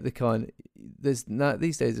 you get the kind. These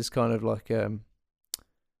days. There's kind of like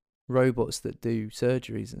robots that do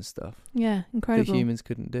surgeries and stuff. Yeah, incredible. That humans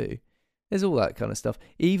couldn't do. There's all that kind of stuff.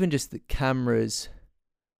 Even just the cameras,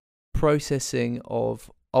 processing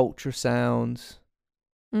of ultrasounds,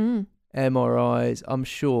 MRIs. I'm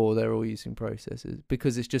sure they're all using processors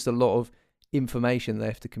because it's just a lot of information they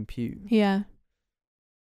have to compute. Yeah.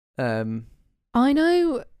 I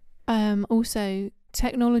know. Also,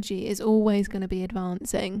 technology is always going to be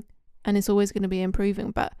advancing, and it's always going to be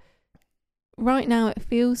improving. But right now, it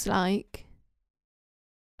feels like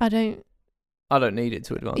I don't need it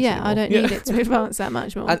to advance. Yeah, anymore. I don't need it to advance that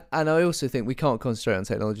much more. And I also think we can't concentrate on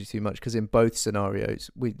technology too much because in both scenarios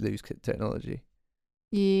we lose technology.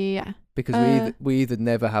 Yeah. Because we either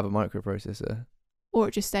never have a microprocessor, or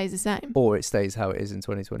it just stays the same, or it stays how it is in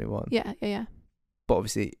 2021. Yeah. But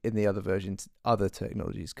obviously, in the other versions, other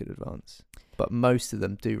technologies could advance. But most of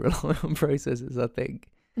them do rely on processors, I think.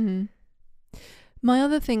 My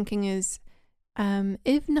other thinking is,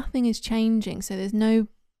 if nothing is changing, so there's no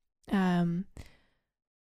oh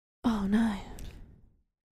no.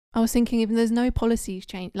 I was thinking if there's no policies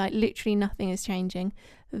change, like literally nothing is changing,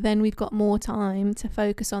 then we've got more time to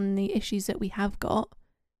focus on the issues that we have got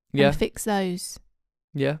and fix those.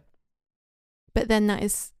 Yeah. But then that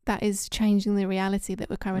is changing the reality that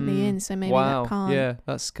we're currently in, so maybe that can't. Yeah,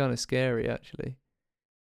 that's kind of scary actually.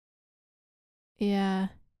 Yeah.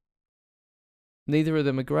 Neither of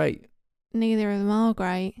them are great. Neither of them are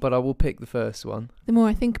great. But I will pick the first one. The more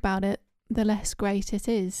I think about it, the less great it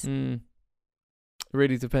is. It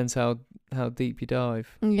really depends how deep you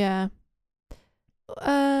dive. Yeah.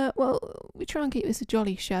 Well, we try and keep this a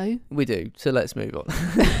jolly show. We do, so let's move on.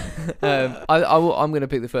 I'm going to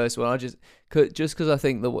pick the first one. Because I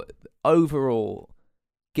think the overall,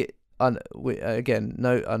 I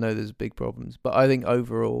know there's big problems, but I think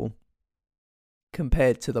overall,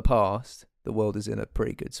 compared to the past, the world is in a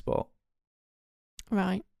pretty good spot.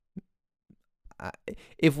 Right.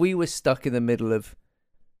 If we were stuck in the middle of,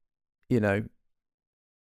 the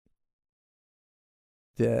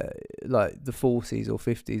 40s or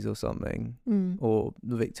 50s or something, or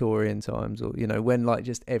the Victorian times, or when like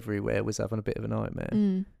just everywhere was having a bit of a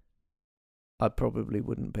nightmare, I probably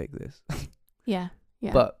wouldn't pick this. Yeah.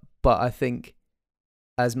 But I think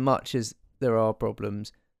as much as there are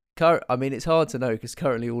problems, it's hard to know because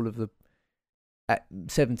currently all of the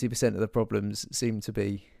 70% of the problems seem to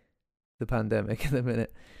be the pandemic at the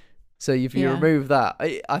minute. So if you remove that,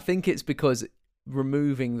 I think it's because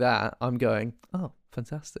removing that, I'm going, oh,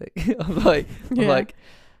 fantastic. I'm like,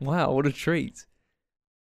 wow, what a treat.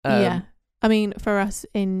 I mean, for us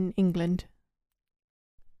in England.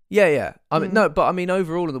 Yeah. I mean, no, but I mean,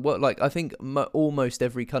 overall in the world, like, I think almost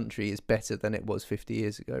every country is better than it was 50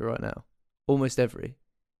 years ago right now. Almost every.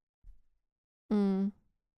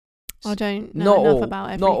 I don't know enough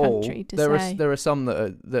about every country to say. There are some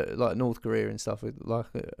that like North Korea and stuff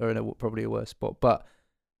are in probably a worse spot, but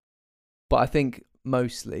I think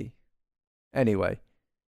mostly anyway.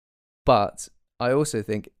 But I also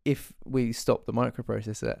think if we stop the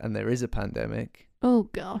microprocessor and there is a pandemic, oh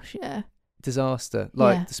gosh, yeah, disaster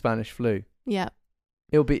like the Spanish flu. Yeah,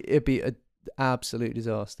 it'd be an absolute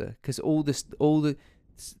disaster because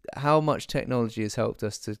how much technology has helped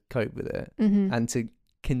us to cope with it and to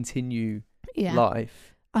continue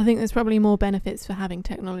life. I think there's probably more benefits for having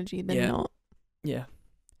technology than not. Yeah.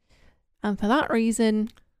 And for that reason,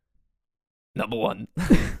 number one.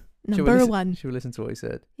 Number one. Should we listen to what he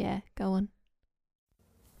said? Yeah, go on.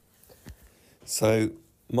 So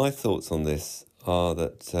my thoughts on this are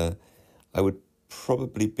that I would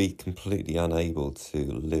probably be completely unable to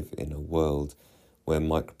live in a world where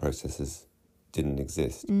microprocessors didn't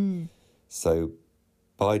exist. So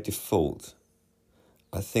by default,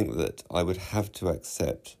 I think that I would have to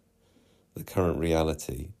accept the current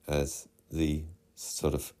reality as the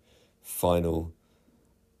sort of final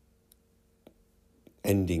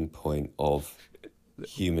ending point of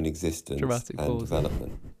human existence and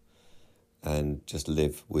development, and just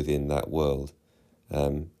live within that world.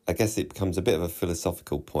 I guess it becomes a bit of a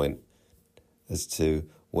philosophical point as to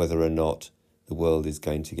whether or not the world is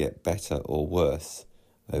going to get better or worse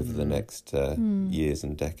over the next years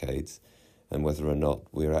and decades, and whether or not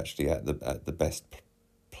we're actually at the best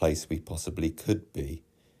place we possibly could be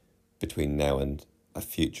between now and a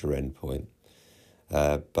future endpoint.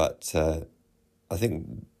 But I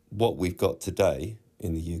think what we've got today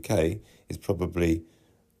in the UK is probably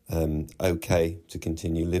okay to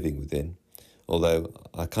continue living within. Although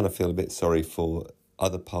I kind of feel a bit sorry for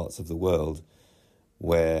other parts of the world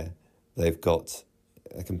where they've got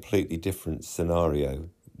a completely different scenario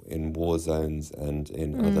in war zones and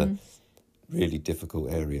in other really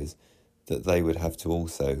difficult areas, that they would have to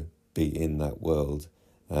also be in that world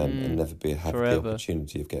and never have the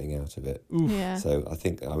opportunity of getting out of it. Yeah. So I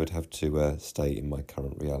think I would have to stay in my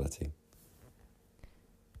current reality.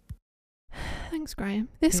 Thanks, Graham.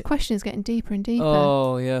 This question is getting deeper and deeper.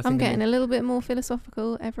 Oh, yeah. I'm getting a little bit more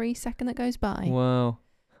philosophical every second that goes by. Wow.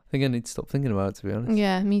 I think I need to stop thinking about it, to be honest.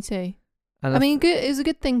 Yeah, me too. And I mean, good. It was a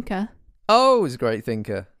good thinker. Oh, he was a great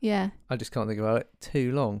thinker. Yeah. I just can't think about it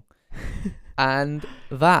too long. And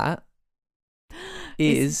that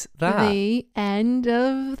is that. The end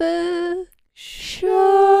of the show.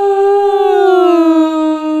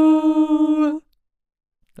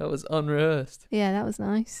 That was unrehearsed. Yeah, that was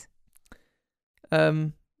nice.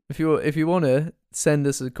 If you want to send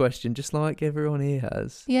us a question, just like everyone here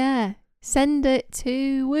has. Yeah. Send it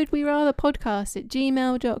to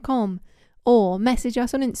wouldweratherpodcast@gmail.com, or message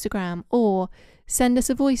us on Instagram, or send us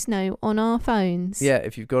a voice note on our phones. Yeah,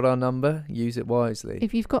 if you've got our number, use it wisely.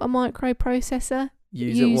 If you've got a microprocessor,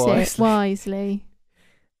 use it wisely.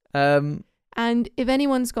 And if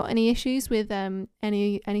anyone's got any issues with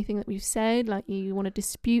anything that we've said, like you want to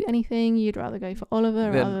dispute anything, you'd rather go for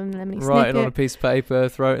Oliver rather than Lemony Snicket. Write it on a piece of paper,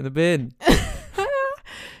 throw it in the bin.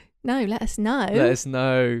 No, let us know. Let us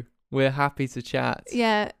know. We're happy to chat.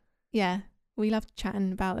 Yeah. We love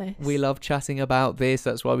chatting about this. We love chatting about this.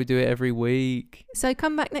 That's why we do it every week. So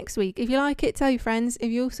come back next week. If you like it, tell your friends.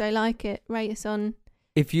 If you also like it, rate us on...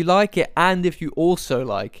 If you like it and if you also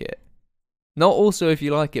like it. Not also if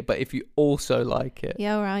you like it, but if you also like it.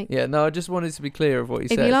 Yeah, all right. Yeah, no, I just wanted to be clear of what you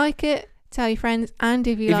said. If you like it, tell your friends. And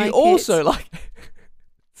if you like it... If you also like it...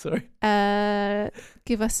 Sorry.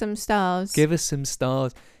 Give us some stars. Give us some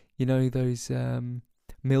stars. You know, those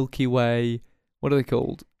Milky Way... What are they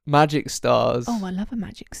called? Magic stars. Oh, I love a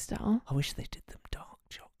magic star. I wish they did them dark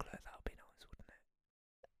chocolate. That would be nice, wouldn't it?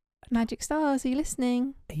 Magic stars, are you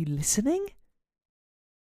listening? Are you listening?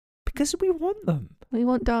 Because we want them. We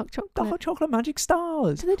want dark chocolate. Dark chocolate magic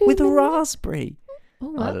stars. Do they do with a them? raspberry.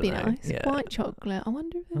 Oh, that'd be know. nice. Yeah. White chocolate. I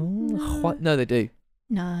wonder if... No, they do.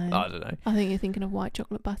 No. I don't know. I think you're thinking of white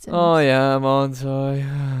chocolate buttons. Oh, yeah, aren't I?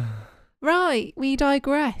 Right, we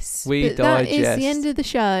digress. We but that digest. is the end of the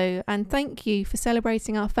show, and thank you for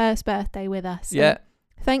celebrating our first birthday with us. Yeah.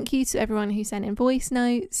 And thank you to everyone who sent in voice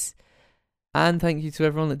notes. And thank you to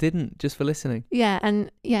everyone that didn't, just for listening. Yeah,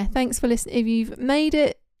 and thanks for listening.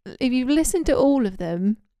 If you've listened to all of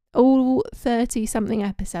them, all 30-something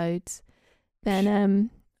episodes,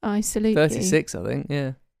 then I salute you. 36, I think,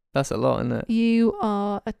 yeah. That's a lot, isn't it? You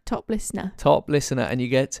are a top listener. Top listener, and you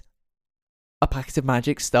get a packet of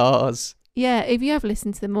magic stars. Yeah, if you have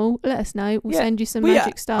listened to them all, let us know. We'll send you some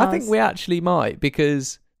magic stars. I think we actually might,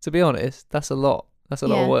 because, to be honest, that's a lot. That's a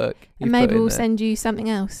lot of work. And maybe we'll send you something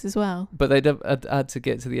else as well. But they'd had to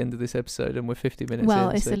get to the end of this episode, and we're 50 minutes in. Well,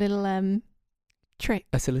 it's a little trick.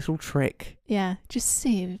 That's a little trick. Yeah, just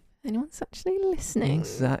see if anyone's actually listening.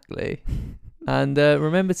 Exactly. And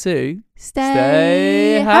remember to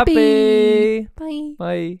stay happy.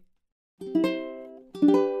 Bye.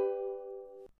 Bye.